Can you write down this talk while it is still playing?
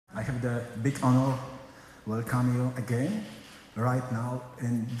have the big honor welcome you again, right now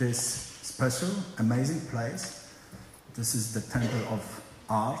in this special, amazing place. This is the temple of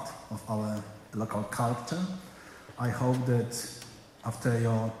art, of our local culture. I hope that after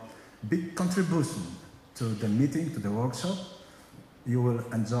your big contribution to the meeting, to the workshop, you will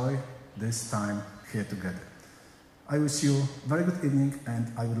enjoy this time here together. I wish you a very good evening,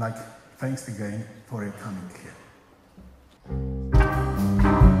 and I would like thanks again for your coming here.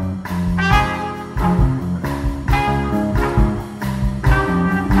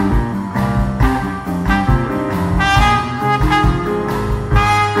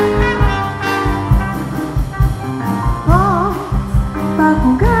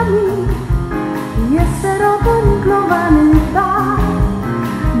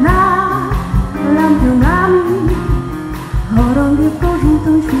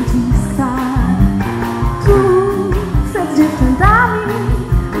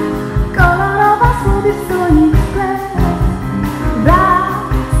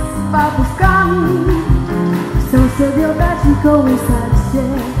 Kołysać się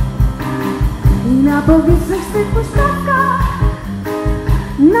i na powietrznych swych puszczawkach,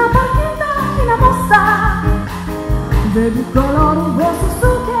 na parkietach i na mostach, według koloru włosów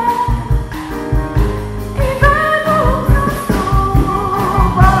sukien i według wzrostu.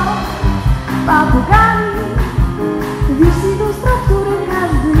 Papugami wisi lustro, które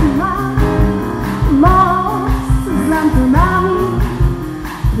każdy ma, most z lampionami,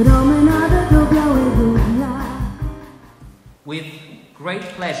 promenada do białego dnia. With great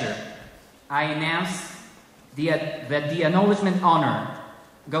pleasure, I announce that the acknowledgement honor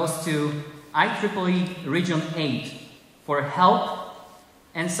goes to IEEE Region 8 for help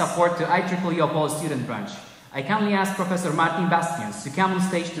and support to IEEE Opolu student branch. I kindly ask Professor Martin Bastians to come on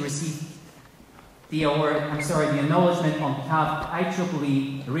stage to receive the acknowledgement on behalf of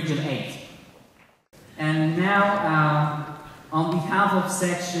IEEE Region 8. And now, on behalf of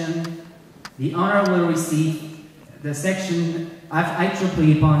section, the honor will receive the section of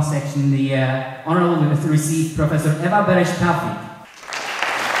IEEE Opolu section, the honor will receive Professor Eva Beresh-Tafik.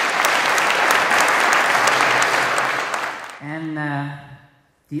 And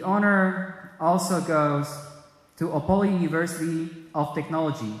the honor also goes to Opolu University of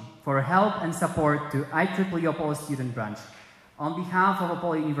Technology for help and support to IEEE Opolu student branch. On behalf of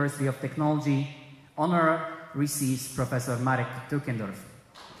Opolu University of Technology, honor receives Professor Marek Tukendorf.